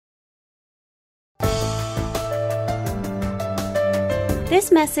This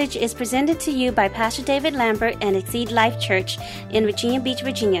message is presented to you by Pastor David Lambert and Exceed Life Church in Virginia Beach,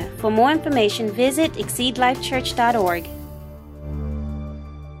 Virginia. For more information, visit exceedlifechurch.org.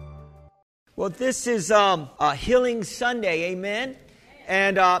 Well, this is Healing Sunday, amen?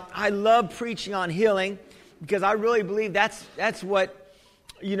 And I love preaching on healing because I really believe that's what,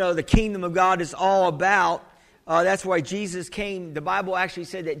 the kingdom of God is all about. That's why Jesus came. The Bible actually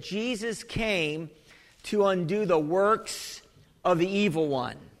said that Jesus came to undo the works of the evil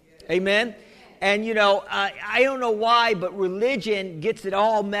one. Amen? And, I don't know why, but religion gets it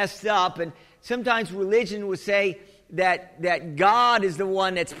all messed up. And sometimes religion would say that God is the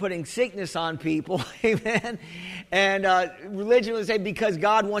one that's putting sickness on people. Amen? And religion would say because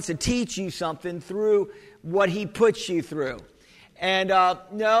God wants to teach you something through what he puts you through. And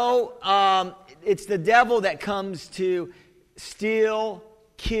no, it's the devil that comes to steal,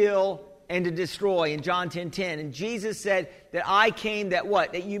 kill, and to destroy in John 10:10. And Jesus said that I came that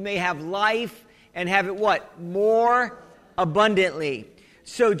what? That you may have life and have it what? More abundantly.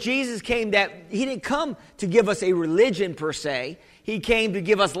 So Jesus came that he didn't come to give us a religion per se. He came to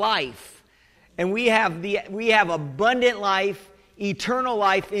give us life. And we have abundant life, eternal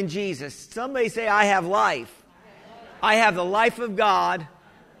life in Jesus. Somebody say, I have life. I have the life of God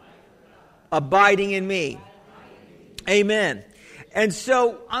abiding in me. Amen. And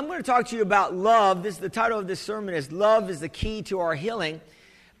so I'm going to talk to you about love. The title of this sermon is Love is the Key to Our Healing.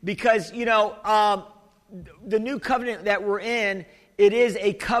 Because, the new covenant that we're in, it is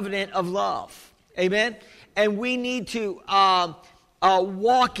a covenant of love. Amen. And we need to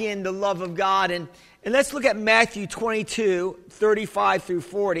walk in the love of God. And let's look at Matthew 22, 35 through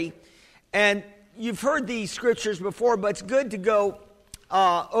 40. And you've heard these scriptures before, but it's good to go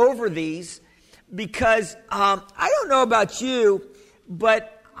over these because I don't know about you,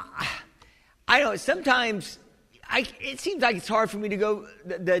 but I know sometimes it seems like it's hard for me to go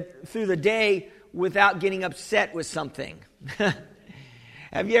through the day without getting upset with something.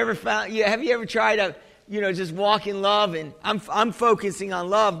 Have you ever tried to, just walk in love? And I'm focusing on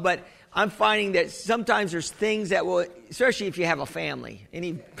love, but I'm finding that sometimes there's things that will, especially if you have a family. If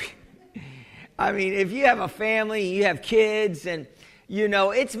you have a family, you have kids, and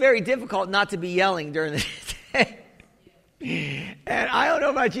it's very difficult not to be yelling during the day. And I don't know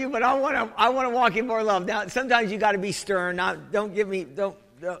about you, but I want to walk in more love. Now, sometimes you got to be stern.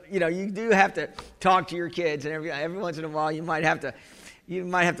 You do have to talk to your kids, and every once in a while you might have to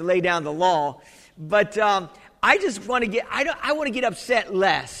lay down the law. But I just want to I want to get upset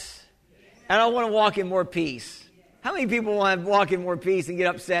less, and I want to walk in more peace. How many people want to walk in more peace and get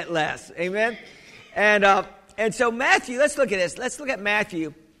upset less? Amen. And so Matthew, let's look at this. Let's look at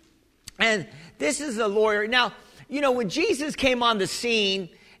Matthew, and this is a lawyer. Now, when Jesus came on the scene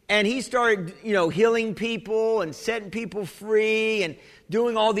and he started, healing people and setting people free and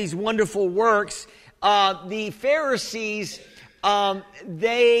doing all these wonderful works, the Pharisees,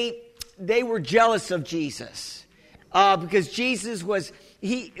 they were jealous of Jesus because Jesus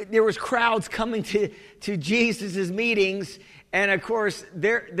there was crowds coming to Jesus' meetings, and of course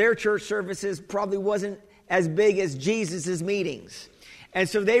their church services probably wasn't as big as Jesus' meetings. And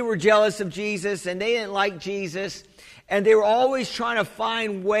so they were jealous of Jesus, and they didn't like Jesus, and they were always trying to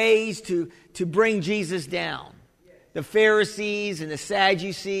find ways to bring Jesus down. The Pharisees and the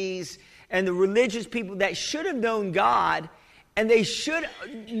Sadducees and the religious people that should have known God, and they should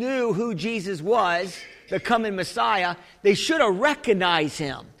knew who Jesus was, the coming Messiah. They should have recognized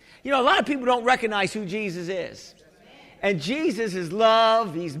him. A lot of people don't recognize who Jesus is. And Jesus is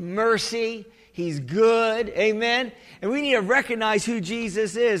love, he's mercy, he's good, amen? And we need to recognize who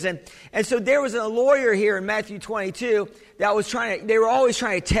Jesus is. And so there was a lawyer here in Matthew 22 that they were always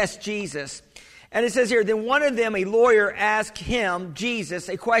trying to test Jesus. And it says here, then one of them, a lawyer, asked him, Jesus,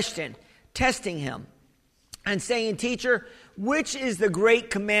 a question, testing him, and saying, Teacher, which is the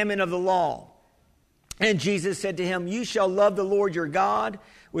great commandment of the law? And Jesus said to him, You shall love the Lord your God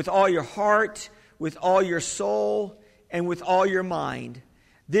with all your heart, with all your soul, and with all your mind.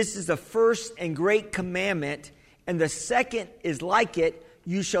 This is the first and great commandment, and the second is like it.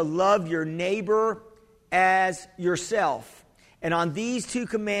 You shall love your neighbor as yourself. And on these two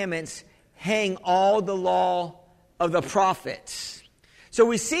commandments hang all the law of the prophets. So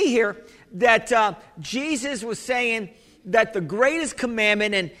we see here that Jesus was saying that the greatest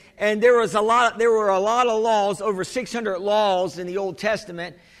commandment, and there were a lot of laws, over 600 laws in the Old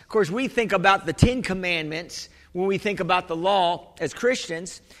Testament. Of course, we think about the 10 Commandments when we think about the law as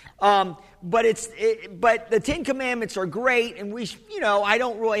Christians. But the 10 Commandments are great, and I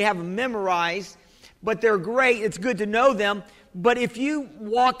don't really have them memorized, but they're great. It's good to know them. But if you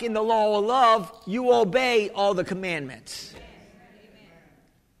walk in the law of love, you obey all the commandments.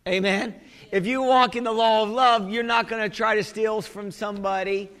 Amen? If you walk in the law of love, you're not going to try to steal from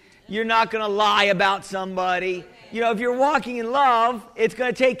somebody. You're not going to lie about somebody. If you're walking in love, it's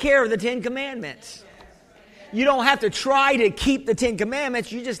going to take care of the 10 Commandments. You don't have to try to keep the 10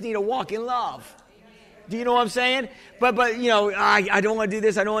 Commandments. You just need to walk in love. Do you know what I'm saying? But I don't want to do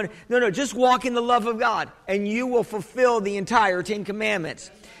this. I don't want to. No, just walk in the love of God, and you will fulfill the entire 10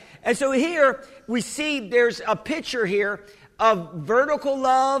 Commandments. And so here we see there's a picture here of vertical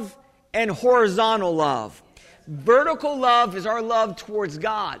love and horizontal love. Vertical love is our love towards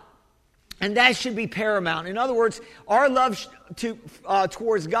God. And that should be paramount. In other words, our love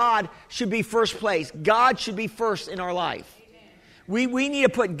towards God should be first place. God should be first in our life. We need to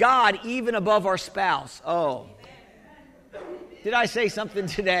put God even above our spouse. Oh. Did I say something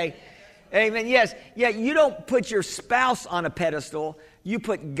today? Amen. Yes. Yeah, you don't put your spouse on a pedestal. You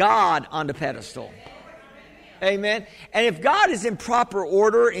put God on the pedestal. Amen. And if God is in proper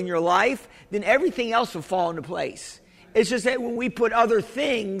order in your life, then everything else will fall into place. It's just that when we put other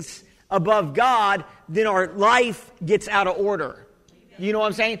things above God, then our life gets out of order. You know what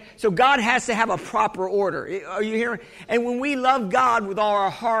I'm saying? So God has to have a proper order. Are you hearing? And when we love God with all our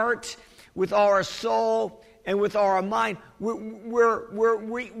heart, with all our soul, and with all our mind, we're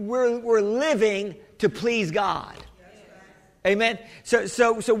living to please God. Amen.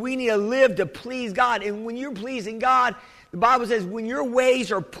 So we need to live to please God. And when you're pleasing God, the Bible says when your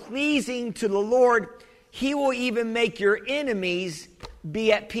ways are pleasing to the Lord, He will even make your enemies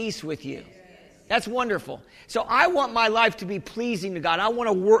be at peace with you. That's wonderful. So I want my life to be pleasing to God. I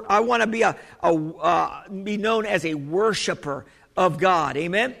want to be known as a worshiper of God.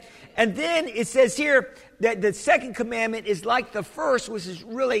 Amen. And then it says here that the second commandment is like the first, which is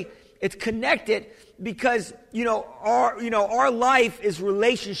really, it's connected because our life is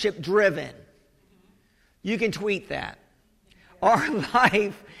relationship driven. You can tweet that. Our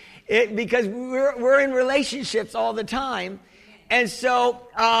life, because we're in relationships all the time. And so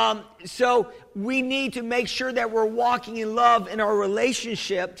we need to make sure that we're walking in love in our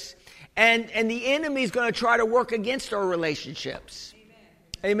relationships, and the enemy is going to try to work against our relationships.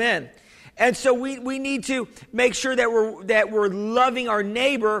 Amen. And so we need to make sure that we're loving our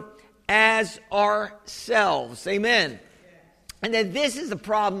neighbor as ourselves. Amen. And then this is the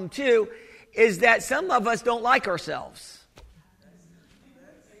problem too, is that some of us don't like ourselves.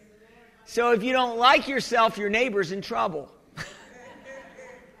 So if you don't like yourself, your neighbor's in trouble.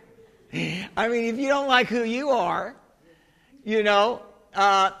 I mean, if you don't like who you are, and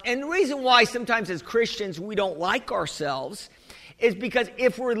the reason why sometimes as Christians we don't like ourselves is because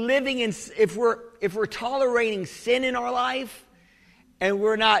if we're tolerating sin in our life and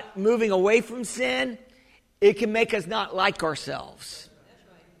we're not moving away from sin, it can make us not like ourselves.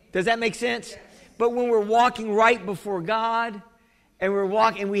 Does that make sense? But when we're walking right before God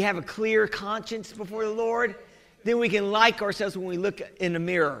and we have a clear conscience before the Lord, then we can like ourselves when we look in the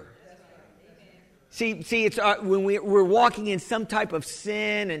mirror. See, it's when we're walking in some type of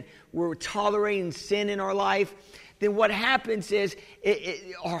sin and we're tolerating sin in our life, then what happens is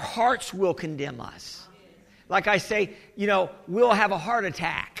our hearts will condemn us. Like I say, we'll have a heart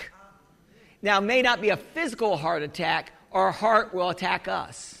attack. Now, it may not be a physical heart attack. Our heart will attack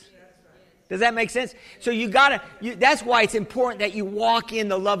us. Does that make sense? So that's why it's important that you walk in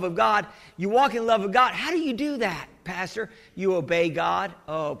the love of God. You walk in the love of God. How do you do that, Pastor? You obey God?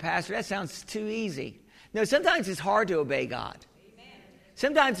 Oh, Pastor, that sounds too easy. No, sometimes it's hard to obey God.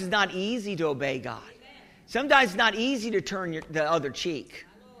 Sometimes it's not easy to obey God. Sometimes it's not easy to turn the other cheek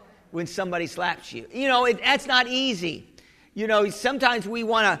when somebody slaps you. That's not easy. Sometimes we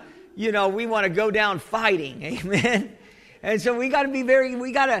want to go down fighting. Amen. And so we got to be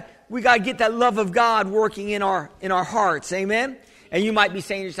we got to get that love of God working in our hearts. Amen. And you might be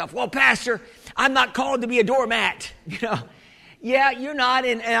saying to yourself, well, Pastor, I'm not called to be a doormat. Yeah, you're not.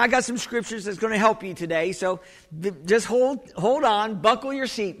 And I got some scriptures that's going to help you today. So just hold on, buckle your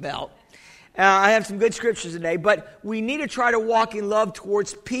seatbelt. I have some good scriptures today, but we need to try to walk in love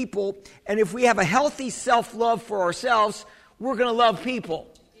towards people. And if we have a healthy self-love for ourselves, we're going to love people.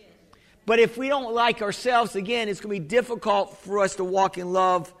 But if we don't like ourselves, again, it's going to be difficult for us to walk in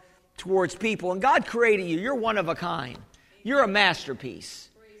love towards people. And God created you. You're one of a kind. You're a masterpiece.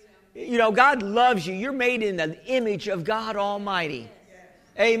 God loves you. You're made in the image of God Almighty.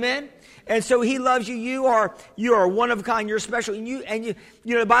 Amen. And so He loves you. You are one of a kind. You're special. And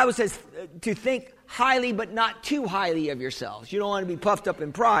the Bible says to think highly, but not too highly of yourselves. You don't want to be puffed up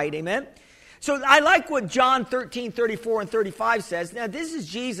in pride. Amen. So I like what John 13:34 and 35 says. Now this is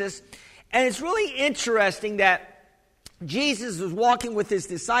Jesus, and it's really interesting that Jesus was walking with His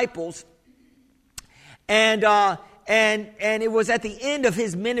disciples, and And it was at the end of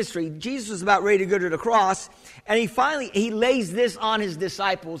his ministry. Jesus was about ready to go to the cross. And he lays this on his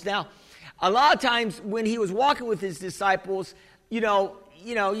disciples. Now, a lot of times when he was walking with his disciples, you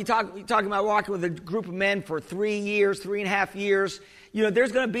talking about walking with a group of men for 3.5 years,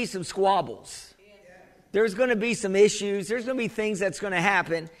 there's going to be some squabbles. There's going to be some issues. There's going to be things that's going to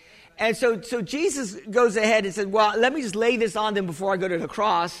happen. And so Jesus goes ahead and said, well, let me just lay this on them before I go to the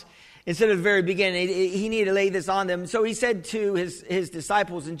cross. Instead of the very beginning, he needed to lay this on them. So he said to his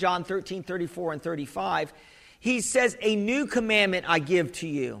disciples in John 13, 34 and 35, he says, a new commandment I give to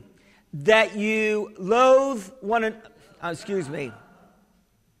you, that you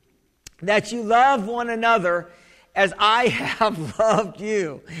that you love one another as I have loved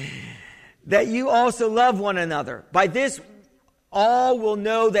you, that you also love one another. By this, all will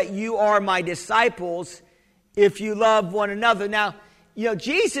know that you are my disciples if you love one another. Now,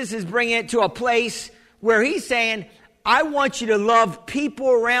 Jesus is bringing it to a place where he's saying, I want you to love people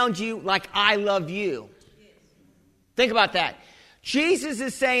around you like I love you. Think about that. Jesus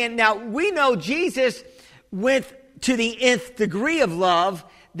is saying, now we know Jesus went to the nth degree of love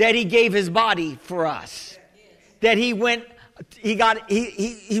that he gave his body for us. That he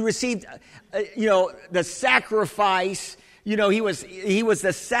received, the sacrifice. He was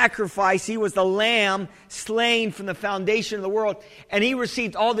the sacrifice. He was the lamb slain from the foundation of the world. And he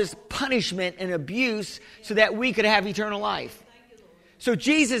received all this punishment and abuse so that we could have eternal life. So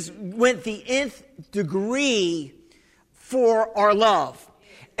Jesus went the nth degree for our love.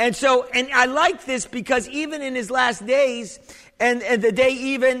 And I like this because even in his last days, and the day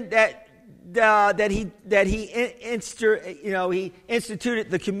even that he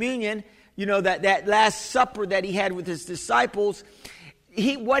instituted the communion, that last supper that he had with his disciples,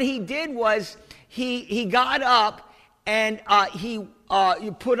 what he did was he got up and he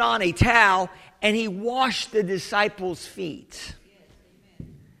put on a towel and he washed the disciples' feet.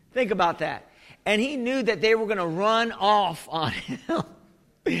 Think about that. And he knew that they were going to run off on him.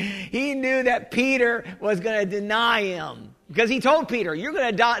 He knew that Peter was going to deny him. Because he told Peter, you're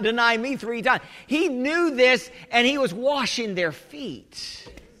going to deny me 3 times. He knew this, and he was washing their feet.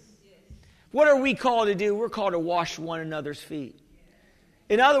 What are we called to do? We're called to wash one another's feet.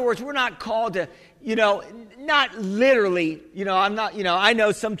 In other words, we're not called to, not literally, I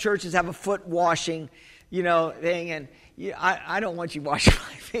know some churches have a foot washing, thing, and I don't want you washing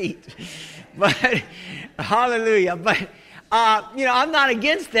my feet. But, hallelujah. But, I'm not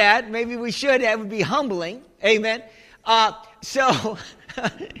against that. Maybe we should. That would be humbling. Amen. I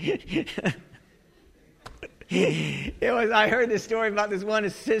heard this story about this one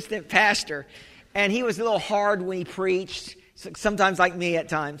assistant pastor, and he was a little hard when he preached, sometimes like me at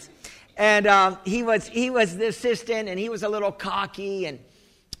times. And he was the assistant, and he was a little cocky and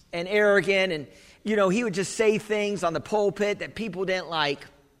arrogant, and he would just say things on the pulpit that people didn't like.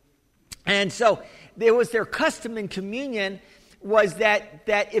 And so there was their custom in communion was that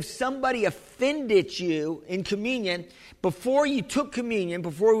if somebody offended you in communion, before you took communion,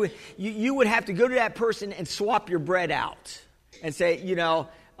 you would have to go to that person and swap your bread out and say,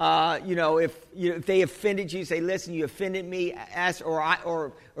 if they offended you, say, listen, you offended me,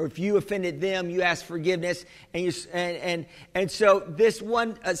 or if you offended them, you ask forgiveness, and so this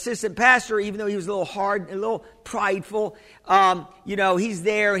one assistant pastor, even though he was a little hard, a little prideful, he's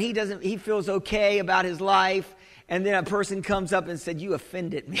there, he feels okay about his life. And then a person comes up and said, you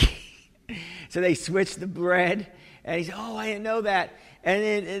offended me. So they switched the bread. And he said, oh, I didn't know that.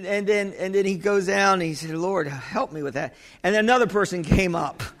 And then he goes down and he said, Lord, help me with that. And then another person came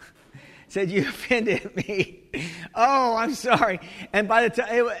up. Said, you offended me. Oh, I'm sorry. And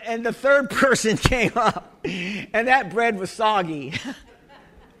the third person came up. And that bread was soggy.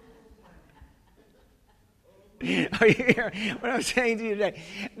 Are you hearing what I'm saying to you today?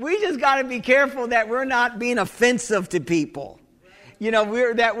 We just got to be careful that we're not being offensive to people.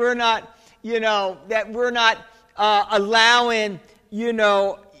 We're not allowing,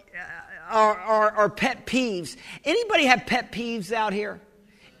 our pet peeves. Anybody have pet peeves out here?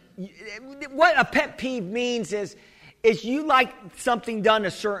 What a pet peeve means is you like something done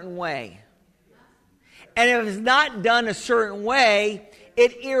a certain way. And if it's not done a certain way,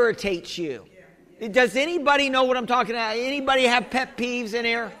 it irritates you. Does anybody know what I'm talking about? Anybody have pet peeves in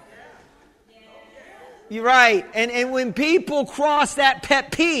here? You're right. And when people cross that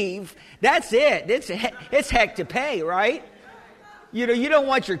pet peeve, that's it. It's heck to pay, right? You don't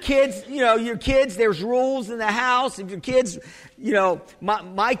want your kids, there's rules in the house. If your kids,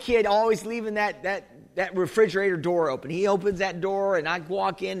 my kid always leaving that refrigerator door open. He opens that door and I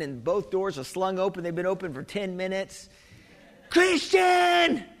walk in and both doors are slung open. They've been open for 10 minutes.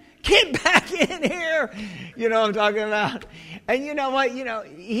 Christian, get back in here. You know what I'm talking about? And you know what? You know,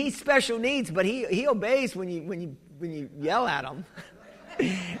 he's special needs, but he obeys when you yell at him.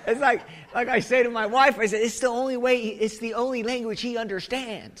 It's like I say to my wife, I said, it's the only language he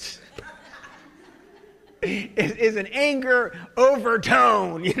understands. Is an anger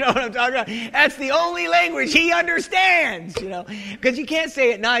overtone. You know what I'm talking about? That's the only language he understands, you know. Because you can't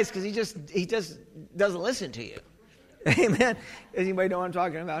say it nice because he just doesn't listen to you. Amen. Does anybody know what I'm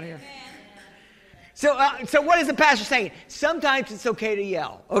talking about here? So what is the pastor saying? Sometimes it's okay to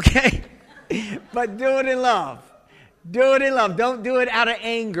yell, okay? But do it in love. Do it in love. Don't do it out of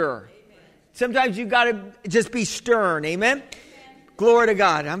anger. Sometimes you got to just be stern. Amen? Glory to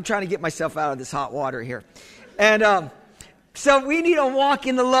God. I'm trying to get myself out of this hot water here. And so we need to walk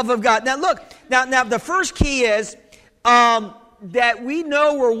in the love of God. Now look, now the first key is that we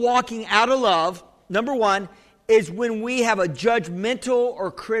know we're walking out of love. Number one is when we have a judgmental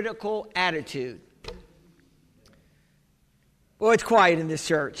or critical attitude. Well, it's quiet in this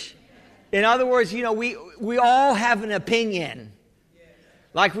church. In other words, you know, we all have an opinion.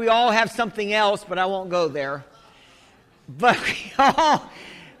 Like we all have something else, but I won't go there. But we all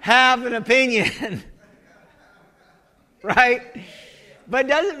have an opinion. Right? But it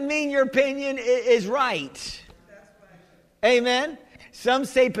doesn't mean your opinion is right. Amen? Some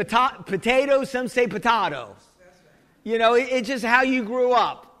say potato, some say potato. You know, it's just how you grew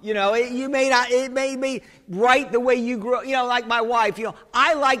up. You know, it may be right the way you grew up. You know, like my wife, you know,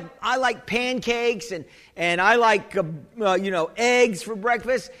 I like pancakes and I like, eggs for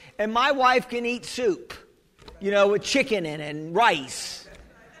breakfast. And my wife can eat soup, you know, with chicken in it and rice.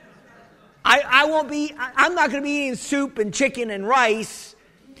 I'm not going to be eating soup and chicken and rice.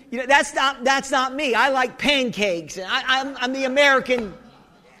 You know, that's not me. I like pancakes and I'm the American.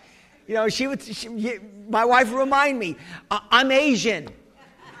 You know, my wife would remind me, I'm Asian.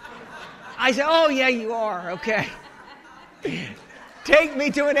 I said, oh, yeah, you are. Okay. Take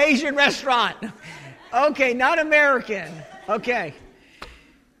me to an Asian restaurant. Okay, not American. Okay.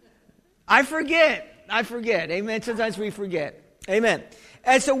 I forget. Amen. Sometimes we forget. Amen.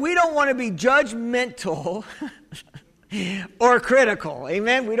 And so we don't want to be judgmental or critical.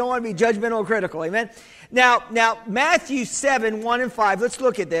 Amen. We don't want to be judgmental or critical. Amen. Now, Matthew 7, 1 and 5. Let's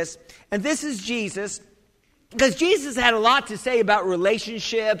look at this. And this is Jesus. Because Jesus had a lot to say about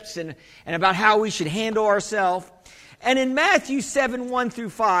relationships and about how we should handle ourselves. And in Matthew 7, 1 through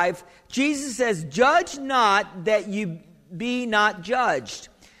 5, Jesus says, judge not that you be not judged.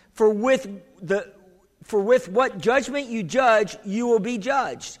 For with what judgment you judge, you will be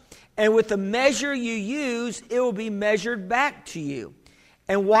judged. And with the measure you use, it will be measured back to you.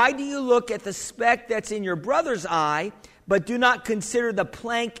 And why do you look at the speck that's in your brother's eye, but do not consider the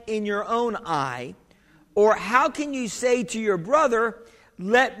plank in your own eye? Or how can you say to your brother,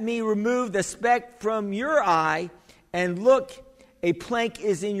 let me remove the speck from your eye, and look, a plank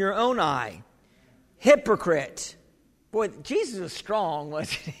is in your own eye? Hypocrite. Boy, Jesus was strong,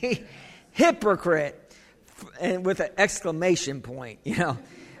 wasn't he? Hypocrite. And with an exclamation point, you know.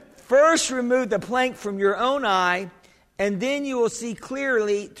 First remove the plank from your own eye, and then you will see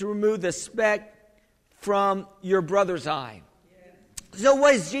clearly to remove the speck from your brother's eye. So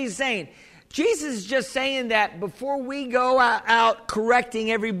what is Jesus saying? Jesus is just saying that before we go out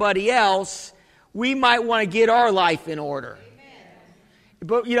correcting everybody else, we might want to get our life in order. Amen.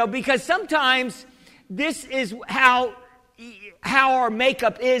 But, you know, because sometimes this is how our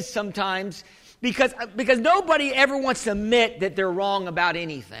makeup is sometimes, because nobody ever wants to admit that they're wrong about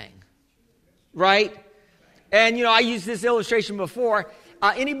anything. Right? And, you know, I used this illustration before.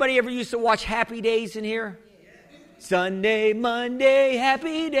 Anybody ever used to watch Happy Days in here? Sunday, Monday,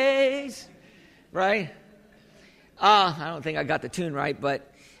 Happy Days. Right? I don't think I got the tune right,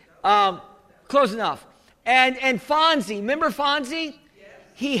 but close enough. And Fonzie, remember Fonzie?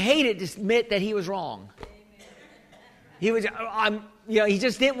 He hated to admit that he was wrong. He was, he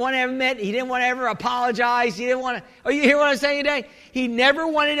just didn't want to admit. He didn't want to ever apologize. He didn't want to. Oh, you hear what I'm saying today? He never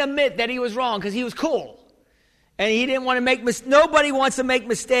wanted to admit that he was wrong because he was cool, and he didn't want to make. Nobody wants to make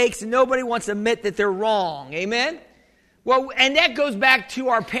mistakes, and nobody wants to admit that they're wrong. Amen. Well, and that goes back to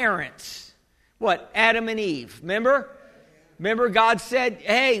our parents. What? Adam and Eve. Remember God said,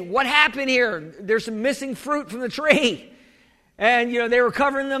 hey, what happened here? There's some missing fruit from the tree. And, you know, they were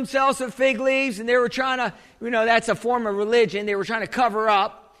covering themselves with fig leaves, and they were trying to, you know, that's a form of religion. They were trying to cover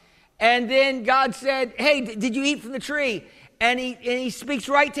up. And then God said, hey, did you eat from the tree? And he speaks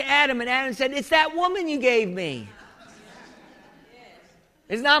right to Adam, and Adam said, it's that woman you gave me.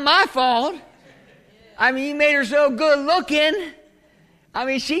 It's not my fault. I mean, you made her so good looking. I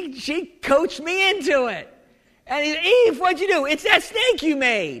mean, she coached me into it. And he said, Eve, what'd you do? It's that snake you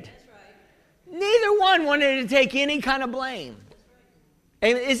made. Neither one wanted to take any kind of blame.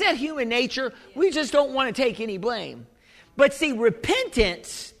 And is that human nature? We just don't want to take any blame. But see,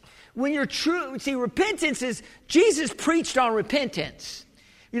 repentance, when you're true, see, repentance is, Jesus preached on repentance.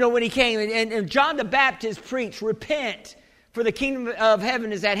 You know, when he came, and John the Baptist preached, repent, for the kingdom of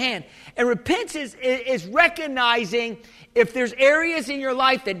heaven is at hand. And repentance is recognizing if there's areas in your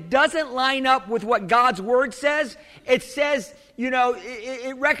life that doesn't line up with what God's word says, it says, you know,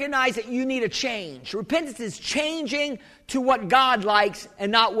 it recognizes that you need a change. Repentance is changing to what God likes and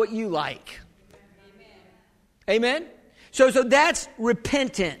not what you like. Amen? So that's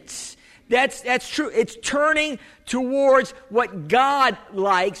repentance. That's true. It's turning towards what God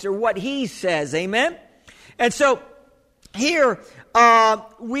likes or what he says. Amen? And so here,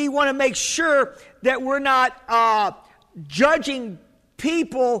 we want to make sure that we're not judging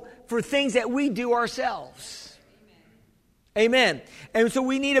people for things that we do ourselves. Amen. And so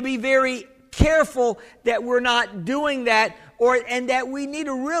we need to be very careful that we're not doing that, and that we need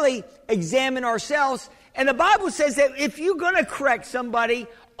to really examine ourselves. And the Bible says that if you're going to correct somebody,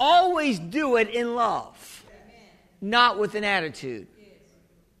 always do it in love, not with an attitude.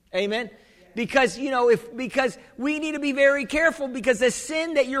 Amen. Because, you know, because we need to be very careful, because the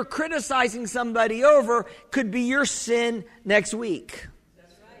sin that you're criticizing somebody over could be your sin next week.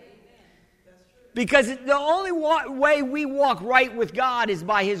 That's right. That's true. Because the only way we walk right with God is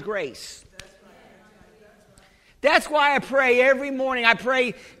by his grace. That's why I pray every morning. I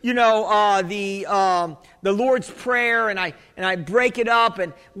pray, you know, the Lord's Prayer, and I break it up.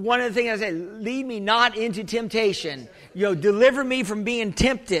 And one of the things I say, lead me not into temptation. You know, deliver me from being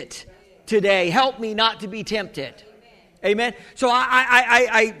tempted today. Help me not to be tempted. Amen. So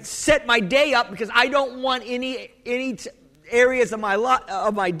I set my day up because I don't want any areas of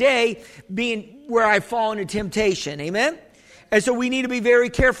my day being where I fall into temptation. Amen. And so we need to be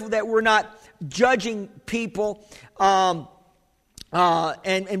very careful that we're not judging people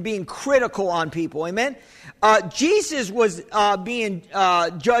and being critical on people. Amen. Jesus was being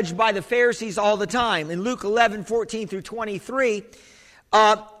judged by the Pharisees all the time. In Luke 11:14 through 23,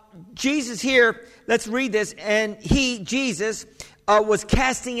 Jesus here, let's read this. And Jesus, was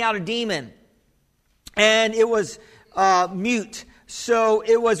casting out a demon. And it was mute. So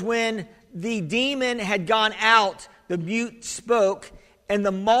it was when the demon had gone out, the mute spoke, and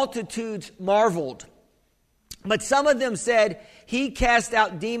the multitudes marveled. But some of them said, he cast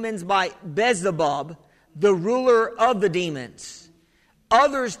out demons by Beelzebub, the ruler of the demons.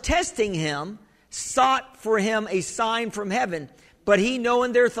 Others, testing him, sought for him a sign from heaven. But he,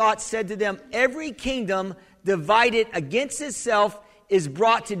 knowing their thoughts, said to them, every kingdom divided against itself is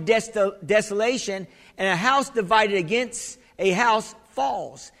brought to desolation, and a house divided against a house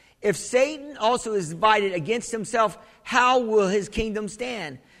falls. If Satan also is divided against himself, how will his kingdom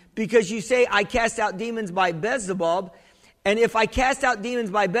stand? Because you say, I cast out demons by Beelzebub. And if I cast out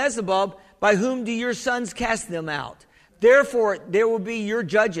demons by Beelzebub, by whom do your sons cast them out? Therefore, there will be your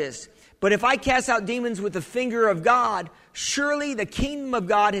judges. But if I cast out demons with the finger of God, surely the kingdom of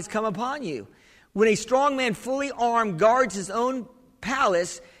God has come upon you. When a strong man fully armed guards his own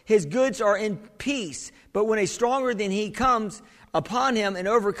palace, his goods are in peace. But when a stronger than he comes upon him and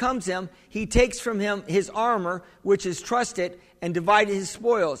overcomes him, he takes from him his armor, which is trusted, and divided his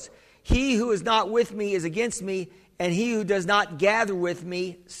spoils. He who is not with me is against me, and he who does not gather with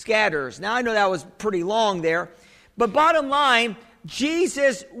me scatters. Now, I know that was pretty long there, but bottom line,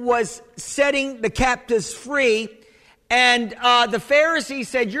 Jesus was setting the captives free, and the Pharisees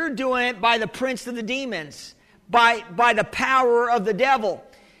said, you're doing it by the prince of the demons, by the power of the devil.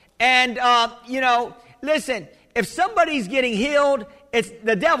 And, listen, if somebody's getting healed,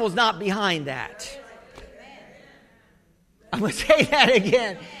 the devil's not behind that. I'm going to say that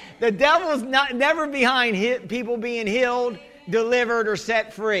again. The devil's never behind people being healed, delivered, or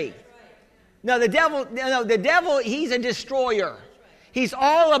set free. No, the devil, he's a destroyer. He's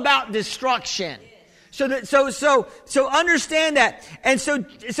all about destruction. So understand that. And so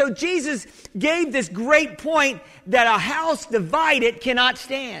Jesus gave this great point that a house divided cannot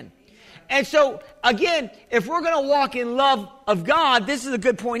stand. And so, again, if we're going to walk in love of God, this is a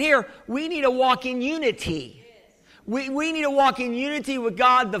good point here, we need to walk in unity. We need to walk in unity with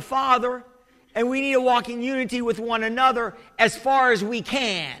God the Father, and we need to walk in unity with one another as far as we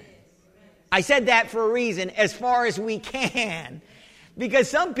can. I said that for a reason, as far as we can. Because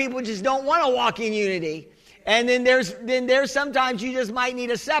some people just don't want to walk in unity. And then there's sometimes you just might need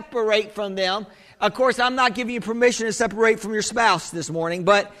to separate from them. Of course, I'm not giving you permission to separate from your spouse this morning,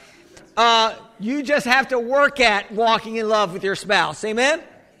 but you just have to work at walking in love with your spouse. Amen?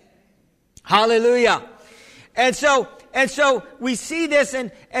 Hallelujah. And so and so we see this,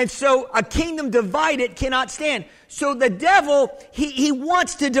 and so a kingdom divided cannot stand. So the devil, he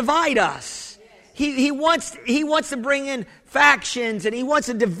wants to divide us. He wants to bring in factions, and he wants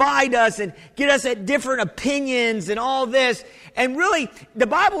to divide us and get us at different opinions and all this. And really, the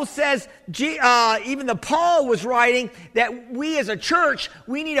Bible says, even the Paul was writing, that we as a church,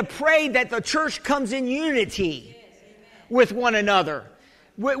 we need to pray that the church comes in unity with one another.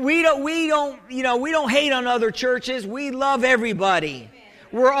 We don't hate on other churches. We love everybody.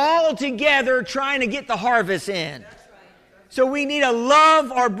 We're all together trying to get the harvest in. So we need to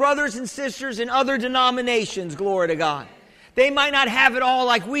love our brothers and sisters in other denominations, glory to God. They might not have it all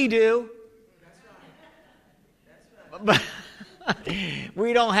like we do. But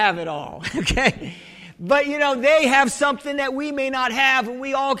we don't have it all, okay? But, they have something that we may not have, and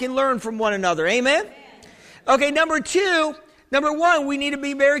we all can learn from one another. Amen? Okay, number one, we need to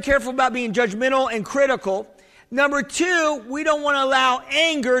be very careful about being judgmental and critical. Number two, we don't want to allow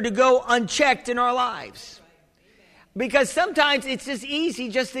anger to go unchecked in our lives. Because sometimes it's just easy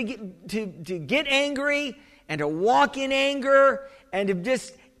just to get angry and to walk in anger and to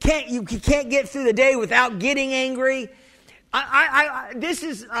just you can't get through the day without getting angry. This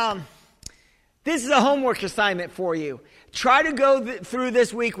is a homework assignment for you. Try to go through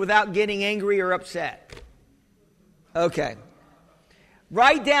this week without getting angry or upset. Okay.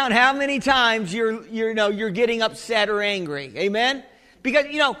 Write down how many times you're getting upset or angry. Amen? Because,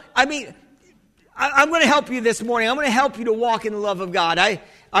 I'm going to help you this morning. I'm going to help you to walk in the love of God.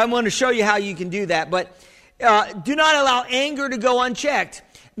 I'm going to show you how you can do that. But do not allow anger to go unchecked.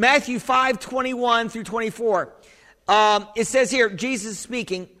 Matthew 5:21 through 24. It says here, Jesus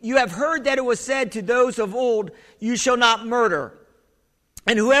speaking, "You have heard that it was said to those of old, 'You shall not murder.'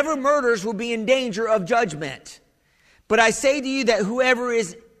 And whoever murders will be in danger of judgment. But I say to you that whoever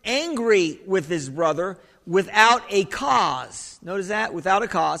is angry with his brother without a cause," notice that, without a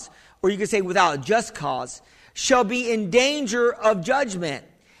cause, or you could say without a just cause, "shall be in danger of judgment.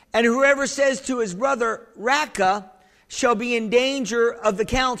 And whoever says to his brother, 'Raca,' shall be in danger of the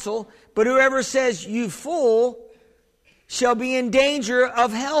council. But whoever says, 'You fool,' shall be in danger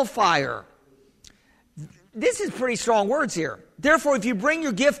of hellfire." This is pretty strong words here. "Therefore, if you bring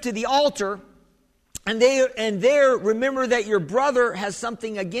your gift to the altar, and there remember that your brother has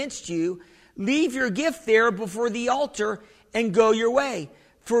something against you, leave your gift there before the altar and go your way.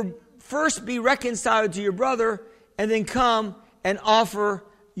 For first be reconciled to your brother, and then come and offer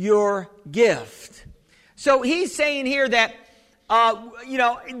your gift." So he's saying here that,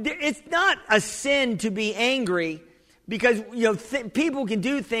 it's not a sin to be angry, because, people can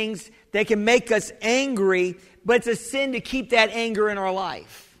do things that can make us angry, but it's a sin to keep that anger in our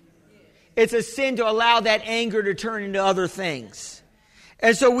life. It's a sin to allow that anger to turn into other things.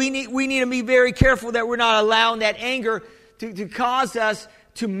 And so we need to be very careful that we're not allowing that anger to cause us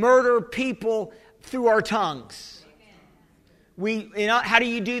to murder people through our tongues. How do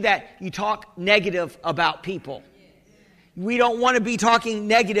you do that? You talk negative about people. We don't want to be talking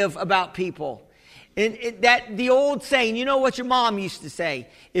negative about people. And the old saying, you know what your mom used to say?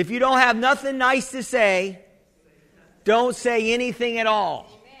 If you don't have nothing nice to say, don't say anything at all.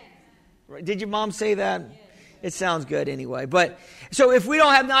 Did your mom say that? It sounds good anyway. But so if we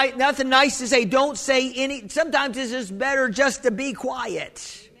don't have nothing nice to say, don't say any. Sometimes it's just better just to be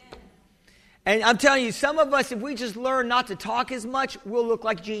quiet. And I'm telling you, some of us, if we just learn not to talk as much, we'll look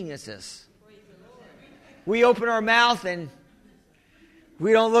like geniuses. We open our mouth and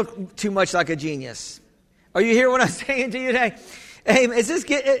we don't look too much like a genius. Are you hearing what I'm saying to you today? Hey, is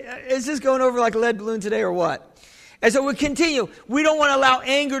this going over like a lead balloon today or what? And so we continue. We don't want to allow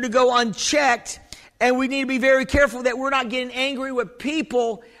anger to go unchecked, and we need to be very careful that we're not getting angry with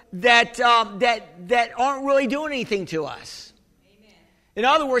people that aren't really doing anything to us. Amen. In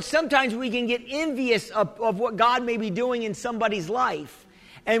other words, sometimes we can get envious of what God may be doing in somebody's life,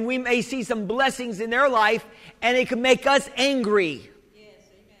 and we may see some blessings in their life, and it can make us angry.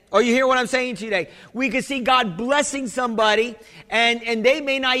 Or you hear what I'm saying to you today? We can see God blessing somebody, and they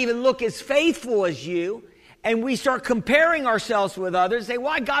may not even look as faithful as you. And we start comparing ourselves with others. Say,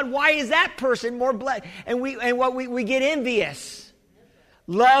 "Why, God? Why is that person more blessed?" And we get envious.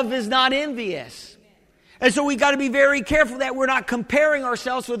 Love is not envious, and so we got to be very careful that we're not comparing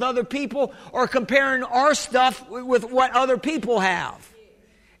ourselves with other people or comparing our stuff with what other people have.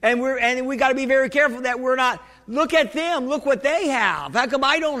 And we got to be very careful that we're not. Look at them. Look what they have. How come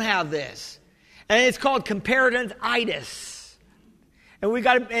I don't have this? And it's called comparativitis.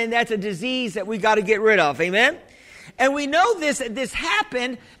 And that's a disease that we got to get rid of. Amen? And we know this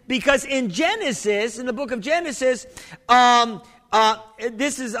happened because in the book of Genesis,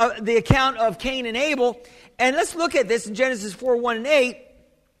 this is the account of Cain and Abel. And let's look at this in Genesis 4:1-8.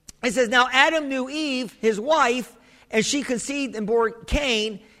 It says, now Adam knew Eve, his wife, and she conceived and bore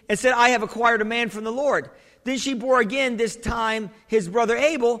Cain, and said, I have acquired a man from the Lord. Then she bore again, this time his brother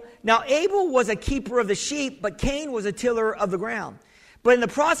Abel. Now Abel was a keeper of the sheep, but Cain was a tiller of the ground. But in the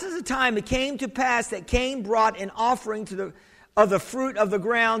process of time, it came to pass that Cain brought an offering of the fruit of the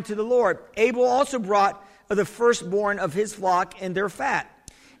ground to the Lord. Abel also brought of the firstborn of his flock and their fat.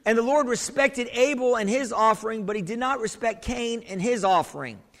 And the Lord respected Abel and his offering, but he did not respect Cain and his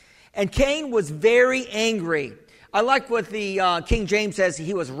offering. And Cain was very angry. I like what the King James says.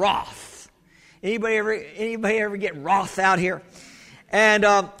 He was wroth. Anybody ever get wroth out here? And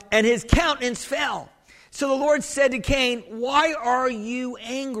his countenance fell. So the Lord said to Cain, why are you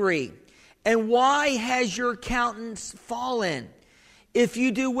angry? And why has your countenance fallen? If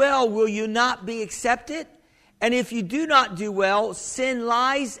you do well, will you not be accepted? And if you do not do well, sin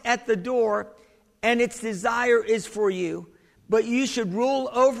lies at the door, and its desire is for you, but you should rule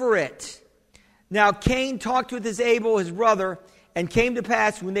over it. Now Cain talked with his Abel, his brother, and came to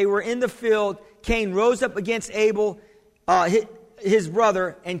pass when they were in the field, Cain rose up against Abel, his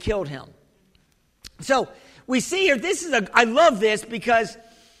brother, and killed him. So we see here, I love this because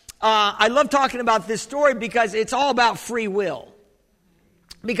I love talking about this story because it's all about free will.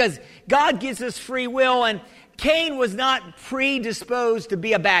 Because God gives us free will, and Cain was not predisposed to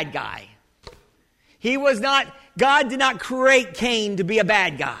be a bad guy. God did not create Cain to be a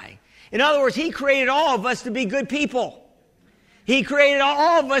bad guy. In other words, he created all of us to be good people. He created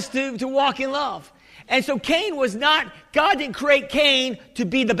all of us to walk in love. And so God didn't create Cain to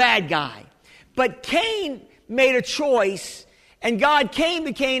be the bad guy. But Cain made a choice, and God came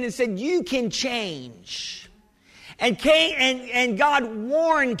to Cain and said, you can change. And God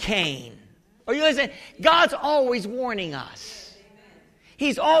warned Cain. Are you listening? God's always warning us.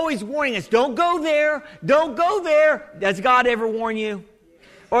 He's always warning us. Don't go there. Don't go there. Does God ever warn you?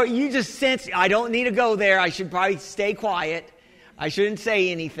 Or you just sense, I don't need to go there. I should probably stay quiet. I shouldn't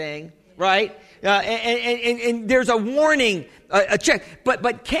say anything. Right? And there's a warning, a check.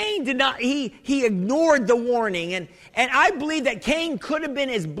 But Cain did not, he ignored the warning. And I believe that Cain could have been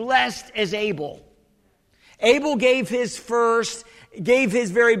as blessed as Abel. Abel gave his first, gave his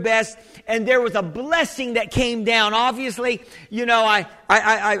very best, and there was a blessing that came down. Obviously,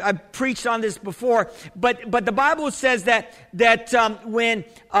 I preached on this before, but the Bible says that when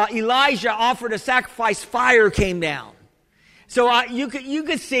Elijah offered a sacrifice, fire came down. So you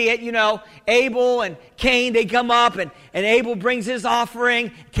could see it, Abel and Cain, they come up and Abel brings his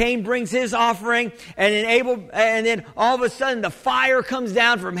offering, Cain brings his offering, and then all of a sudden the fire comes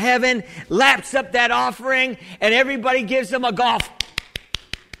down from heaven, laps up that offering, and everybody gives them a golf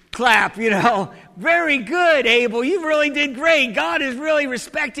clap, Very good, Abel. You really did great. God is really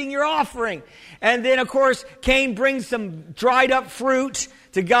respecting your offering. And then, of course, Cain brings some dried up fruit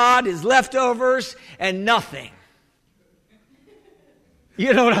to God, his leftovers, and nothing.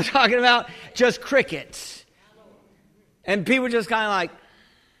 You know what I'm talking about? Just crickets. And people just kind of like,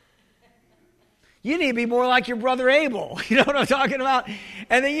 you need to be more like your brother Abel. You know what I'm talking about?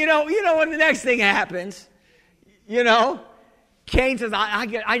 And then, when the next thing happens, Cain says, I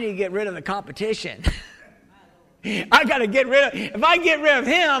need to get rid of the competition. I got to if I get rid of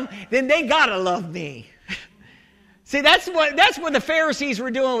him, then they got to love me. See, that's what the Pharisees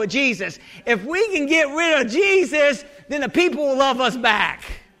were doing with Jesus. If we can get rid of Jesus, then the people will love us back.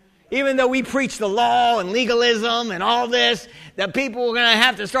 Even though we preach the law and legalism and all this, that people are going to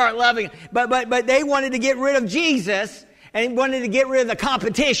have to start loving. But they wanted to get rid of Jesus and wanted to get rid of the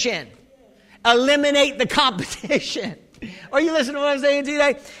competition. Eliminate the competition. Are you listening to what I'm saying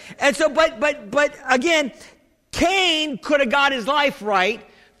today? And so, but again, Cain could have got his life right,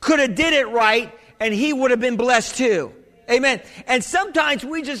 could have did it right, and he would have been blessed too. Amen. And sometimes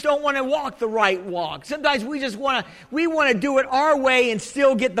we just don't want to walk the right walk. Sometimes we want to do it our way and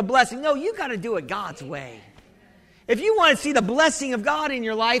still get the blessing. No, you got to do it God's way. If you want to see the blessing of God in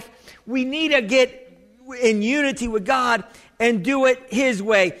your life, we need to get in unity with God and do it His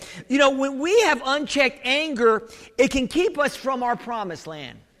way. When we have unchecked anger, it can keep us from our promised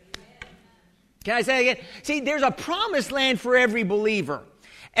land. Can I say it again? See, there's a promised land for every believer.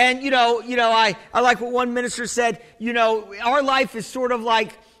 And, I like what one minister said, our life is sort of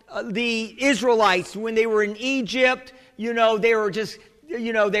like the Israelites when they were in Egypt, they were just,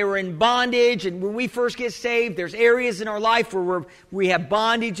 they were in bondage. And when we first get saved, there's areas in our life where we have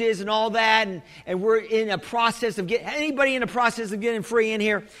bondages and all that. And we're in a process of anybody in a process of getting free in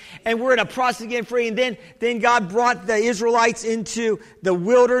here? And we're in a process of getting free. And then God brought the Israelites into the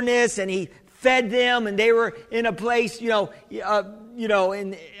wilderness and He fed them, and they were in a place,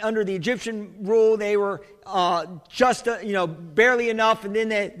 under the Egyptian rule, they were just barely enough, and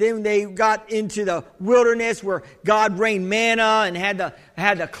then they got into the wilderness where God rained manna and had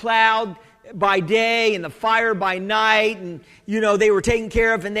the cloud by day and the fire by night, and they were taken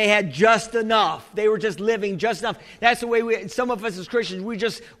care of, and they had just enough. They were just living just enough. That's the way some of us as Christians,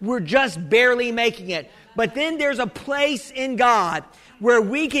 we're just barely making it. But then there's a place in God where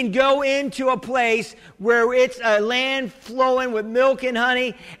we can go into a place where it's a land flowing with milk and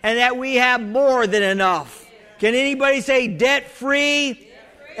honey, and that we have more than enough. Can anybody say debt-free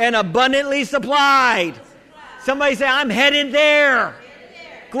and abundantly supplied? Somebody say, I'm headed there.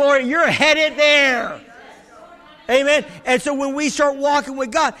 Glory, you're headed there. Amen. And so when we start walking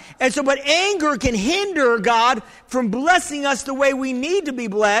with God, but anger can hinder God from blessing us the way we need to be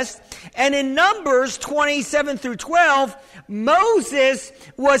blessed. And in Numbers 27 through 12, Moses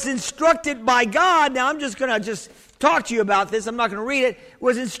was instructed by God. Now I'm just going to talk to you about this. I'm not going to read it.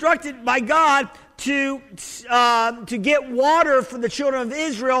 Was instructed by God to get water for the children of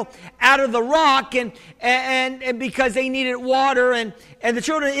Israel out of the rock, and because they needed water, and the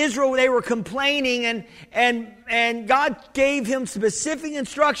children of Israel, they were complaining, and God gave him specific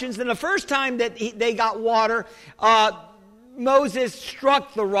instructions. And the first time that they got water, Moses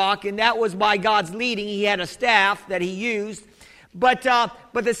struck the rock, and that was by God's leading. He had a staff that he used. But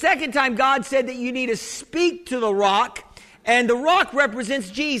the second time, God said that you need to speak to the rock. And the rock represents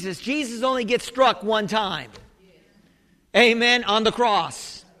Jesus. Jesus only gets struck one time. Amen. On the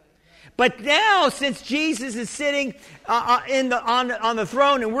cross. But now, since Jesus is sitting on the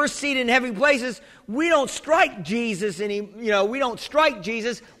throne, and we're seated in heavenly places, we don't strike Jesus we don't strike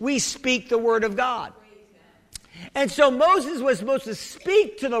Jesus. We speak the word of God. And so Moses was supposed to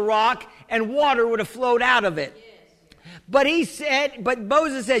speak to the rock, and water would have flowed out of it. But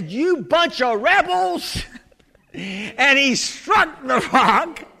Moses said, "You bunch of rebels." And he struck the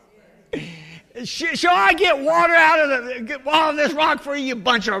rock. Shall I get water out of this rock for you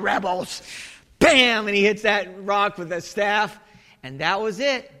bunch of rebels? Bam! And he hits that rock with a staff. And that was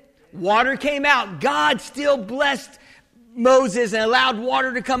it. Water came out. God still blessed Moses and allowed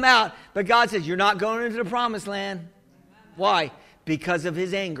water to come out. But God says, you're not going into the promised land. Why? Because of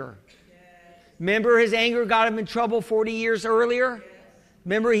his anger. Remember, his anger got him in trouble 40 years earlier?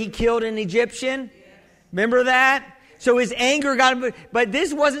 Remember, he killed an Egyptian? Remember that? So his anger got him, but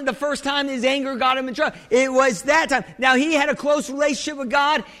this wasn't the first time his anger got him in trouble. It was that time. Now, he had a close relationship with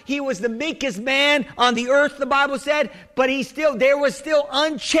God. He was the meekest man on the earth, the Bible said, but there was still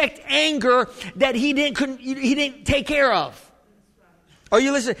unchecked anger that he didn't take care of. Are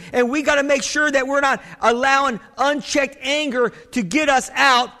you listening? And we got to make sure that we're not allowing unchecked anger to get us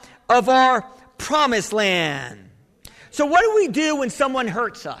out of our promised land. So what do we do when someone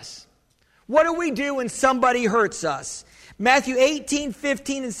hurts us? What do we do when somebody hurts us? Matthew 18,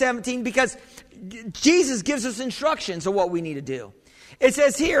 15, and 17, because Jesus gives us instructions of what we need to do. It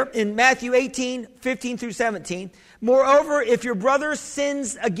says here in Matthew 18, 15 through 17, moreover, if your brother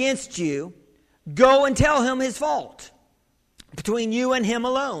sins against you, go and tell him his fault between you and him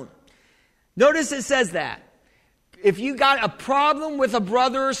alone. Notice it says that. If you got a problem with a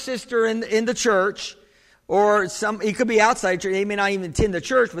brother or sister in the church, or it could be outside church. They may not even attend the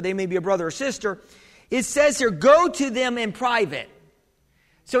church, but they may be a brother or sister. It says here, go to them in private.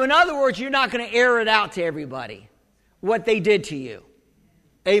 So in other words, you're not going to air it out to everybody, what they did to you.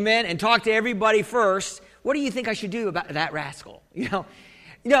 Amen? And talk to everybody first. What do you think I should do about that rascal? No,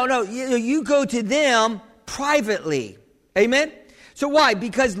 you go to them privately. Amen? So why?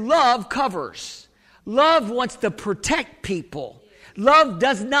 Because love covers. Love wants to protect people. Love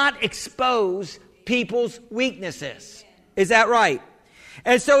does not expose people's weaknesses. Is that right?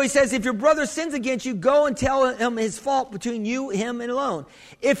 And so he says, if your brother sins against you, go and tell him his fault between you, him, and alone.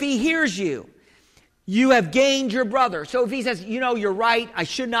 If he hears you, you have gained your brother. So if he says, you're right, I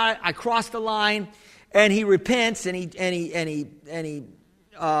should not, I crossed the line, and he repents and he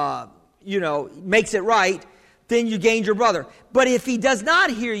makes it right, then you gained your brother. But if he does not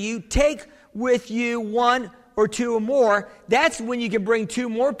hear you, take with you one or two or more. That's when you can bring two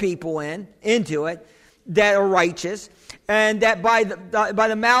more people into it that are righteous, and that by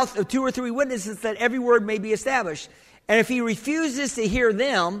the mouth of two or three witnesses that every word may be established. And if he refuses to hear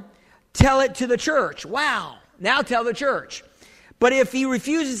them, tell it to the church. Wow. Now tell the church. But if he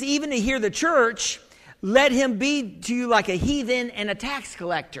refuses even to hear the church, let him be to you like a heathen and a tax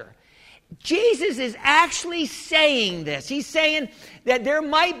collector. Jesus is actually saying this. He's saying that there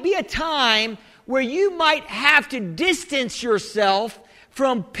might be a time where you might have to distance yourself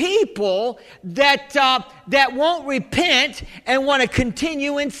from people that won't repent and want to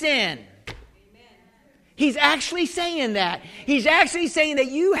continue in sin. Amen. He's actually saying that. He's actually saying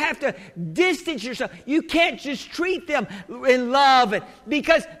that you have to distance yourself. You can't just treat them in love.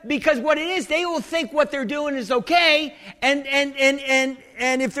 Because what it is, they will think what they're doing is okay. And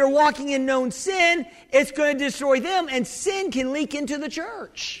if they're walking in known sin, it's going to destroy them. And sin can leak into the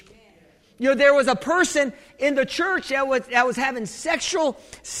church. You know, there was a person in the church that was having sexual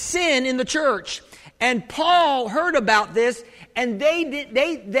sin in the church. And Paul heard about this. And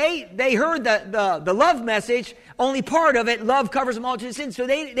they heard the love message, only part of it. Love covers a multitude of sins. So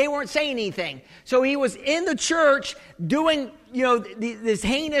they weren't saying anything. So he was in the church doing, this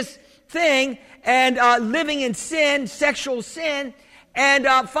heinous thing and living in sin, sexual sin. And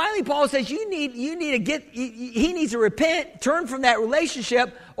finally, Paul says, he needs to repent, turn from that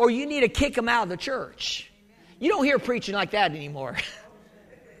relationship, or you need to kick him out of the church. You don't hear preaching like that anymore.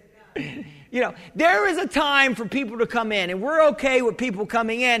 There is a time for people to come in, and we're okay with people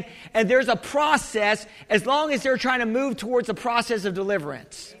coming in, and there's a process as long as they're trying to move towards a process of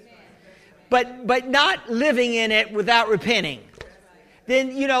deliverance. But not living in it without repenting.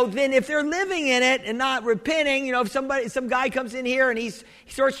 Then if they're living in it and not repenting, if some guy comes in here and he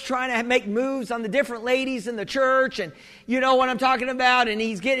starts trying to make moves on the different ladies in the church, and you know what I'm talking about, and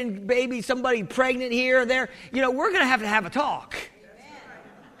he's getting somebody pregnant here or there, we're going to have a talk.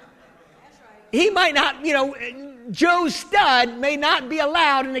 He might not, Joe Stud may not be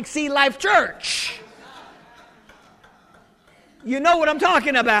allowed in Exceed Life Church. You know what I'm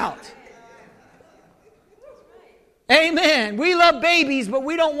talking about. Amen. We love babies, but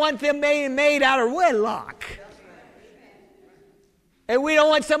we don't want them made out of wedlock. And we don't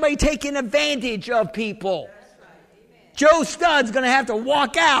want somebody taking advantage of people. Joe Stud's going to have to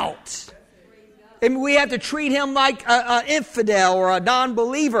walk out. And we have to treat him like an infidel or a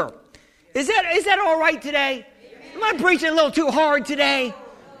non-believer. Is that all right today? Am I preaching a little too hard today?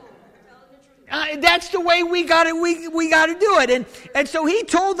 That's the way we got to do it. And so he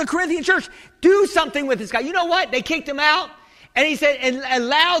told the Corinthian church, do something with this guy. You know what? They kicked him out. And he said, and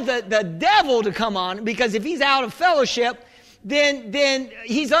allowed the devil to come on, because if he's out of fellowship, then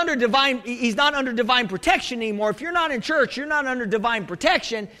he's not under divine protection anymore. If you're not in church, you're not under divine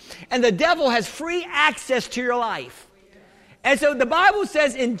protection, and the devil has free access to your life. And so the Bible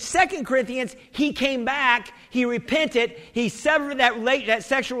says in 2 Corinthians, he came back, he repented, he severed that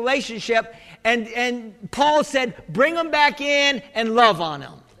sexual relationship, and Paul said, bring him back in and love on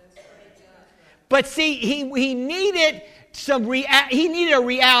him. But see, he needed a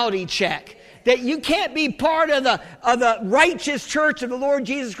reality check. That you can't be part of the righteous church of the Lord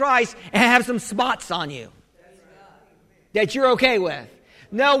Jesus Christ and have some spots on you that you're okay with.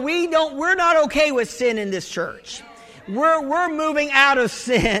 No, we're not okay with sin in this church. We're moving out of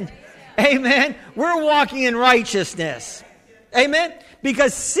sin. Amen. We're walking in righteousness. Amen.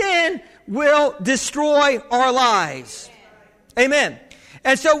 Because sin will destroy our lives. Amen.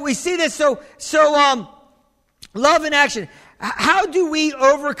 And so we see this. So love in action. How do we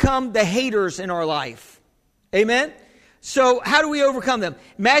overcome the haters in our life? Amen. So how do we overcome them?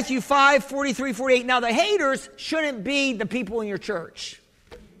 Matthew 5:43-48. Now the haters shouldn't be the people in your church.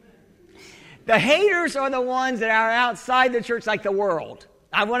 The haters are the ones that are outside the church, like the world.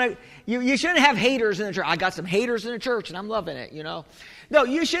 You shouldn't have haters in the church. I got some haters in the church and I'm loving it, No,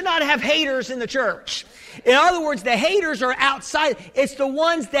 you should not have haters in the church. In other words, the haters are outside. It's the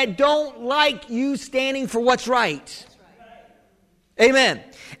ones that don't like you standing for what's right. Amen.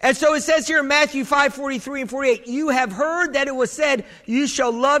 And so it says here in Matthew 5:43-48, you have heard that it was said, you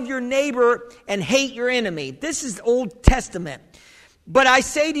shall love your neighbor and hate your enemy. This is the Old Testament. But I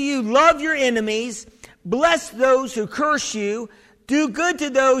say to you, love your enemies, bless those who curse you, do good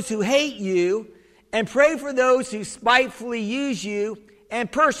to those who hate you, and pray for those who spitefully use you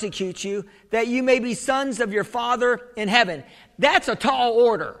and persecute you, that you may be sons of your Father in heaven. That's a tall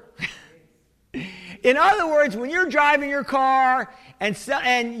order. In other words, when you're driving your car and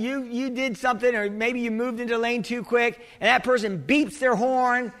you did something, or maybe you moved into lane too quick, and that person beeps their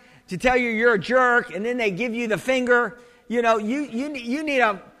horn to tell you you're a jerk, and then they give you the finger, you need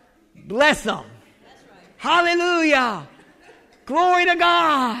to bless them. Hallelujah. Glory to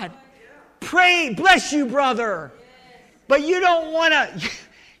God. Pray, bless you, brother. But you don't want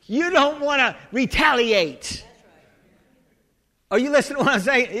to retaliate. Are you listening to what I'm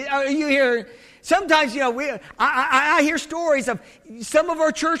saying? Are you here? Sometimes, I hear stories of some of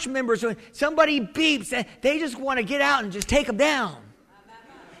our church members, when somebody beeps, they just want to get out and just take them down.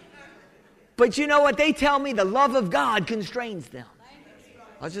 But you know what? They tell me the love of God constrains them.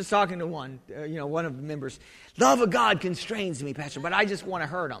 I was just talking to one of the members. Love of God constrains me, Pastor, but I just want to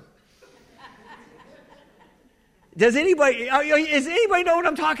hurt them. Does anybody know what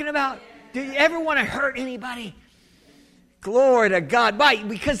I'm talking about? Do you ever want to hurt anybody? Glory to God. Why?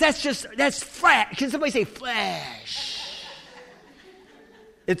 Because that's flesh. Can somebody say flesh?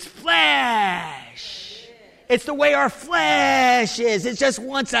 It's flesh. It's the way our flesh is. It just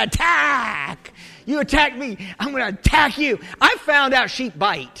wants to attack. You attack me, I'm going to attack you. I found out sheep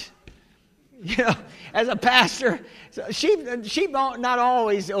bite. As a pastor, sheep are not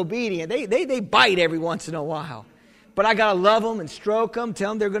always obedient. They bite every once in a while. But I got to love them and stroke them,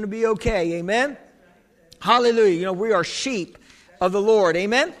 tell them they're going to be okay. Amen? Hallelujah. We are sheep of the Lord.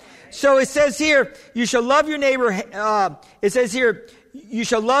 Amen? So it says here, you shall love your neighbor. It says here, you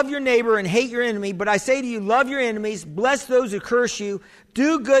shall love your neighbor and hate your enemy. But I say to you, love your enemies, bless those who curse you,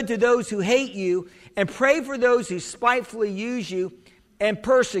 do good to those who hate you, and pray for those who spitefully use you and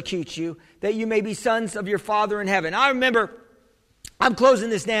persecute you, that you may be sons of your Father in heaven. I remember, I'm closing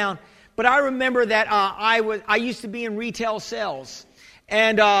this down, but I remember that I used to be in retail sales,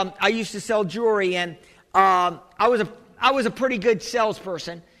 and I used to sell jewelry, and I was a pretty good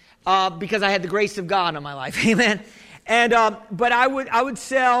salesperson because I had the grace of God in my life. Amen. And but I would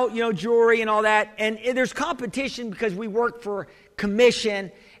sell jewelry and all that, and there's competition because we work for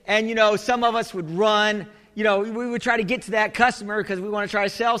commission, and some of us would run. We would try to get to that customer because we want to try to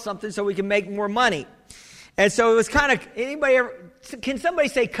sell something so we can make more money. And so it was kind of, can somebody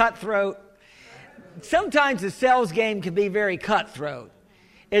say cutthroat? Sometimes the sales game can be very cutthroat.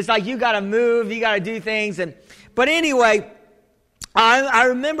 It's like you got to move, you got to do things. But anyway, I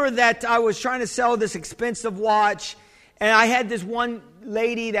remember that I was trying to sell this expensive watch, and I had this one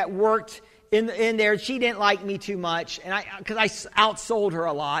lady that worked in there. She didn't like me too much, and because I outsold her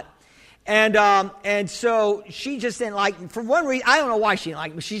a lot. And so she just didn't like me. For one reason, I don't know why she didn't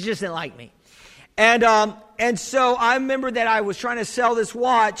like me. She just didn't like me. And so I remember that I was trying to sell this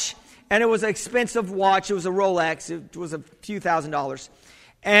watch, and it was an expensive watch. It was a Rolex. It was a few $1,000s.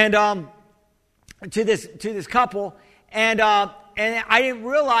 And to this couple, and I didn't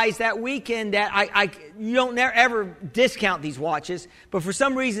realize that weekend that you don't ever discount these watches, but for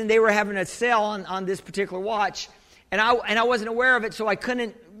some reason they were having a sale on this particular watch, and I wasn't aware of it, so I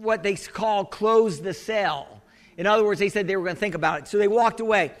couldn't what they call close the sale. In other words, they said they were going to think about it, so they walked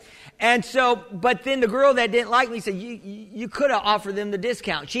away. And so, but then the girl that didn't like me said, you could have offered them the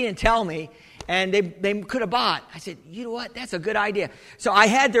discount. She didn't tell me, and they could have bought. I said, you know what? That's a good idea. So I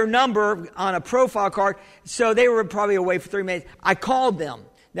had their number on a profile card, so they were probably away for 3 minutes. I called them.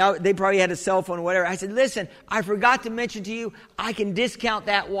 Now, they probably had a cell phone or whatever. I said, listen, I forgot to mention to you, I can discount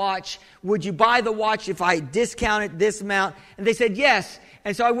that watch. Would you buy the watch if I discounted this amount? And they said, yes.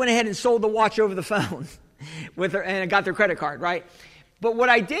 And so I went ahead and sold the watch over the phone with her, and I got their credit card, right? But what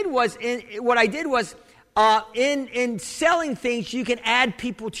I did was, in selling things, you can add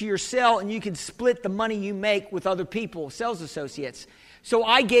people to your sale, and you can split the money you make with other people, sales associates. So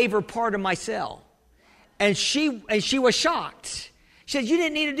I gave her part of my sale, and she was shocked. She said, you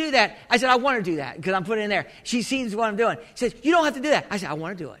didn't need to do that. I said, I want to do that because I'm putting it in there. She sees what I'm doing. She says, you don't have to do that. I said, I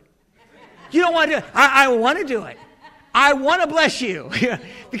want to do it. You don't want to do it. I want to do it. I want to bless you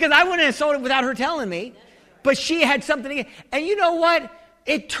because I wouldn't have sold it without her telling me. But she had something. And you know what?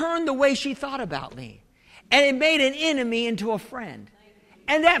 It turned the way she thought about me. And it made an enemy into a friend.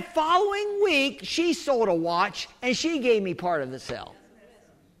 And that following week, she sold a watch and she gave me part of the sale.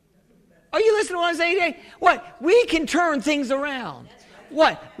 Are you listening to what I'm saying today? What? We can turn things around.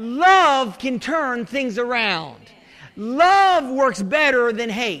 What? Love can turn things around. Love works better than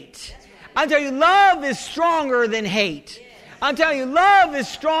hate. I'm telling you, love is stronger than hate. I'm telling you, love is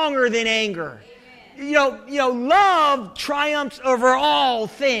stronger than anger. Love triumphs over all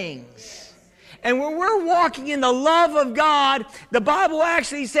things. And when we're walking in the love of God, the Bible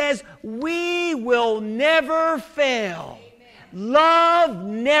actually says we will never fail. Love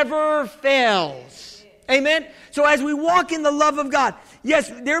never fails. Amen? So as we walk in the love of God,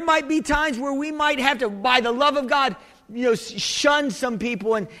 yes, there might be times where we might have to, by the love of God, shun some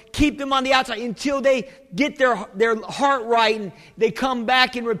people and keep them on the outside until they get their heart right and they come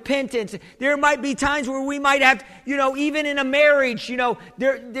back in repentance. There might be times where we might have, even in a marriage,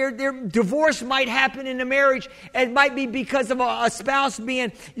 their divorce might happen in a marriage. It might be because of a spouse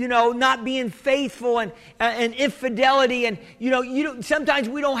being, not being faithful and infidelity. And, sometimes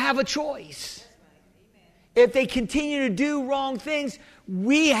we don't have a choice. If they continue to do wrong things,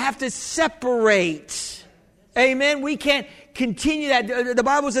 we have to separate. Amen. We can't continue that. The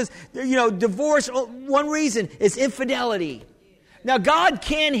Bible says, divorce, one reason is infidelity. Now, God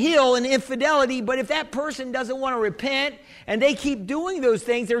can heal an infidelity, but if that person doesn't want to repent and they keep doing those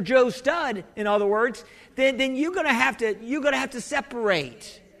things, they're Joe Stud, in other words, then you're going to have to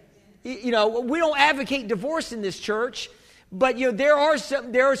separate. We don't advocate divorce in this church, But there are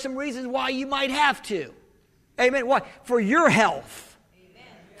some reasons why you might have to. Amen. Why? For your health. Amen.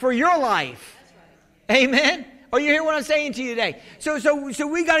 For your life. Right. Amen. Oh, you hear what I'm saying to you today? So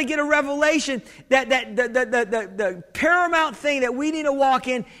we got to get a revelation that the paramount thing that we need to walk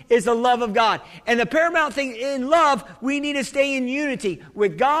in is the love of God. And the paramount thing in love, we need to stay in unity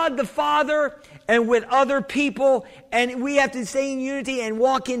with God the Father and with other people. And we have to stay in unity and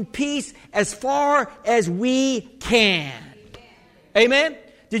walk in peace as far as we can. Amen?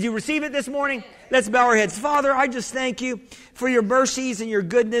 Did you receive it this morning? Let's bow our heads. Father, I just thank you for your mercies and your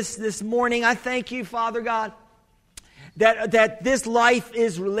goodness this morning. I thank you, Father God, that this life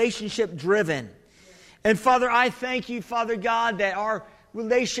is relationship driven. And Father, I thank you, Father God, that our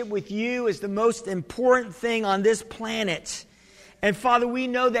relationship with you is the most important thing on this planet. And Father, we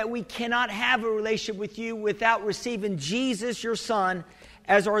know that we cannot have a relationship with you without receiving Jesus, your Son,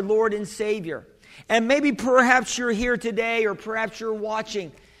 as our Lord and Savior. And maybe perhaps you're here today, or perhaps you're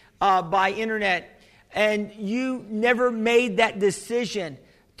watching by internet, and you never made that decision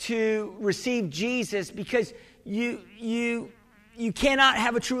to receive Jesus, because you cannot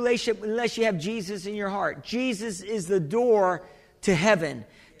have a true relationship unless you have Jesus in your heart. Jesus is the door to heaven.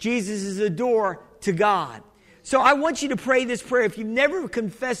 Jesus is the door to God. So I want you to pray this prayer. If you've never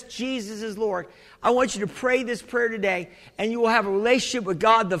confessed Jesus as Lord, I want you to pray this prayer today, and you will have a relationship with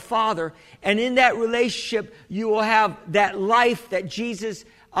God the Father. And in that relationship, you will have that life that Jesus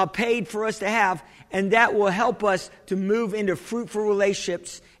paid for us to have, and that will help us to move into fruitful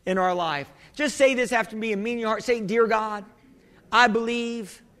relationships in our life. Just say this after me and mean in your heart. Say, Dear God, I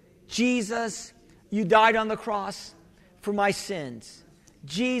believe, Jesus, you died on the cross for my sins.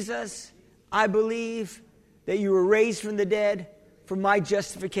 Jesus, I believe that you were raised from the dead for my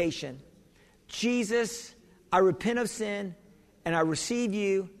justification. Jesus, I repent of sin, and I receive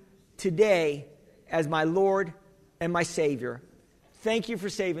you today as my Lord and my Savior. Thank you for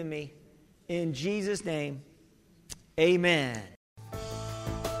saving me. In Jesus' name, amen.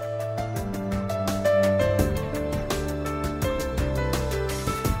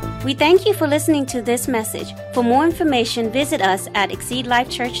 We thank you for listening to this message. For more information, visit us at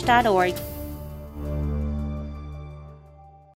exceedlifechurch.org